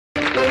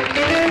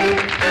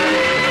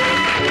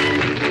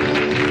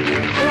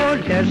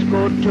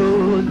go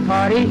to the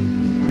party.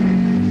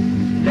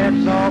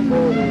 Let's all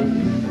go.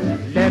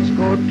 Let's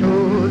go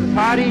to the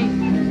party.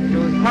 To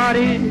the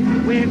party.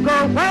 We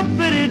go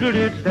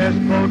whoop-a-dee-doo-doo. Let's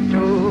go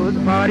to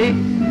the party.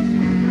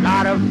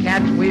 Lot of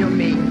cats we'll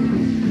meet.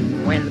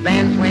 When the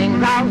band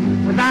swings out,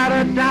 without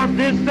a doubt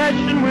this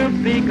session will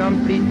be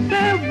complete.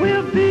 There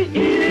will be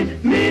itty,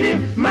 bitty,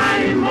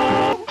 mighty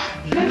more.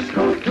 Let's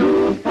go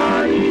to a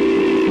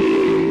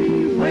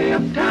party way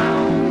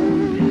uptown.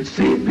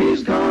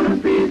 Ceepee's gonna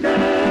be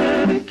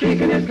there,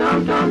 kicking his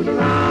tom-toms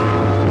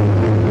around.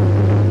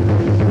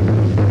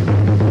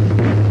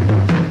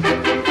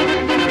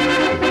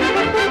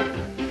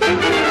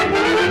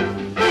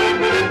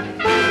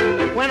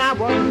 When I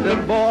was a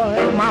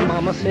boy, my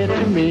mama said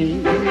to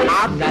me,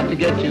 I've got to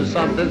get you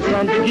something,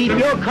 son, to keep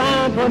your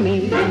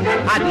company.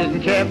 I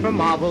didn't care for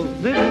marbles,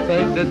 didn't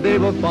think that they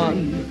were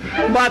fun.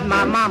 But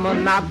my mama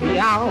knocked me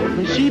out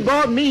and she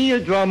bought me a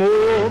drum.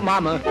 Oh,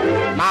 mama,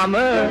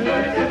 mama,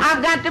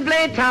 I've got to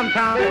play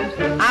tom-toms.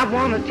 I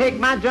want to take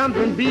my drum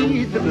and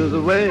beat the blues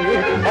away.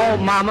 Oh,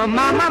 mama,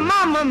 mama,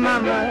 mama,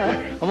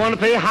 mama, I want to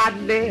play hot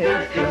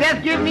legs.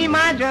 Just give me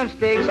my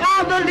drumsticks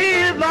all the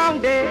live long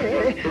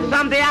day.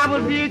 Someday I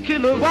will be a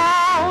killer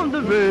on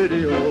the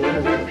radio.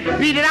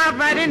 Beat it out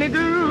right in the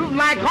groove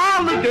like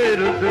all the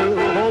gators do.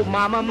 Oh,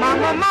 mama,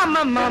 mama,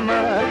 mama,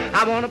 mama,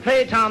 I want to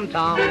play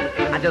tom-tom.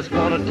 I just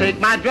want to take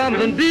my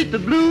drums and beat the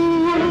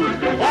blues.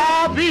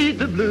 Oh, beat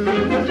the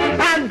blues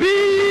and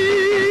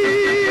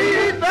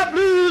beat the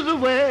blues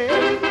away.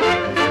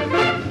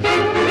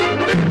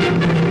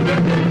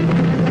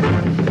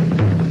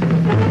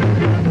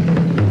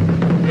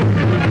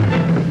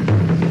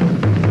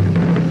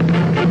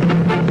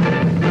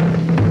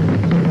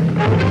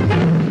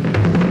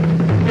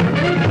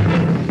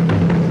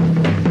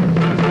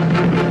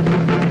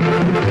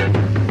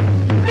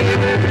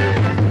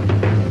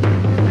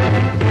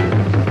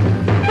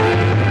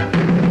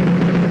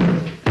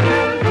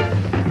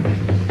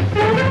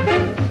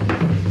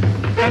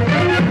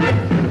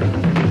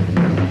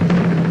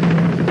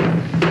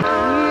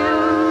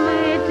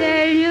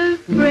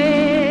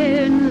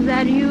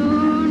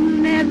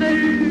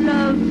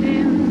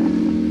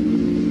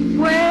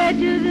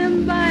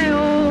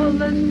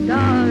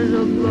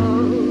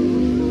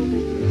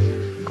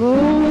 Go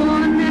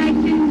on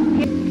acting,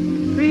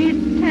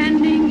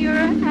 pretending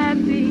you're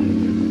happy,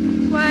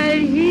 while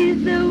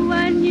he's the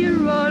one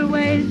you're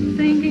always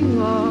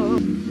thinking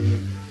of.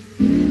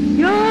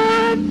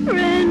 Your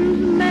friends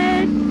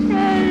may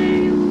tell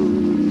you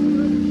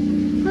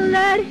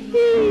that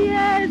he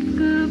asks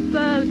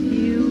about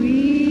you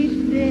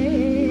each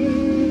day.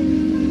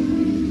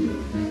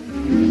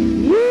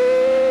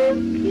 You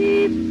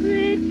keep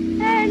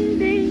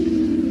pretending,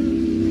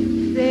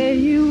 say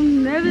you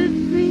never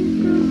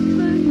think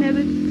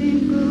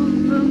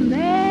of a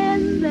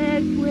man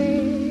that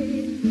way.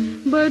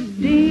 But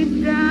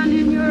deep down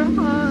in your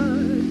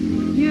heart,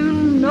 you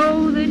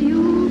know that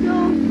you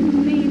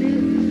don't mean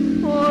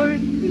it, or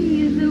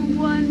he's the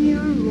one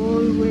you're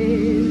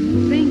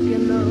always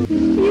thinking of.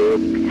 You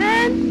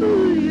can't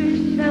fool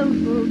yourself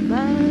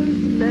about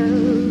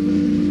love.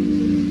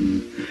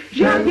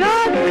 Your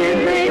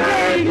friends may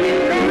tell you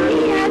that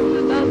he asks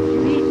about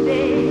you each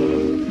day.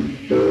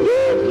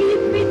 You keep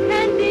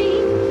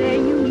pretending, say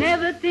you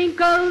never think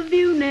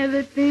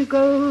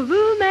of a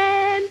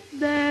man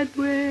that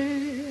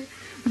way.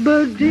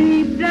 But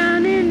deep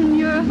down in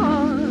your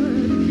heart,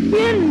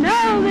 you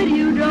know that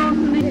you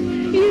don't mean it.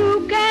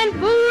 You can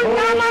fool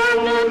some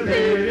of the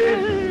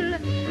people,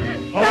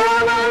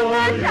 some of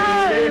the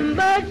time,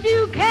 but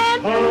you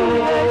can't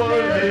fool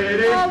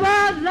yourself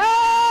about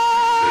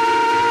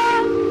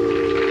love.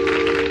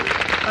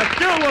 I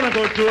still want to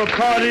go to a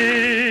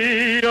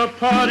party, a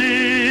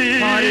party,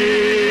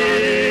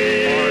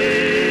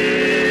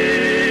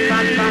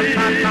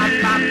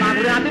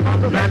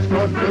 Let's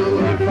go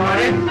to a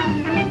party.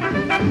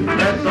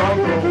 Let's all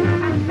go.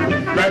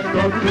 Let's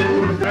go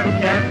to the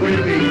camp we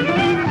meet.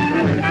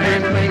 When the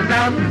band swings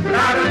out,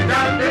 without a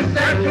doubt, this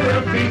set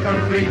will be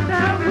complete.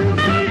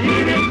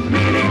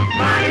 Meaning,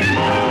 mighty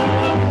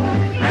more.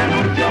 And a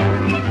joke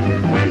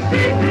when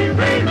Ceepee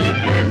raises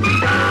his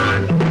gun.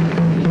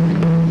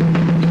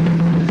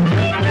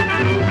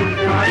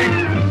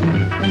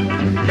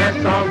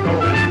 Let's all go.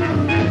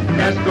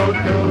 Let's go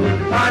to the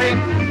party.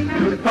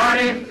 To the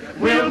party.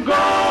 We'll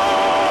go.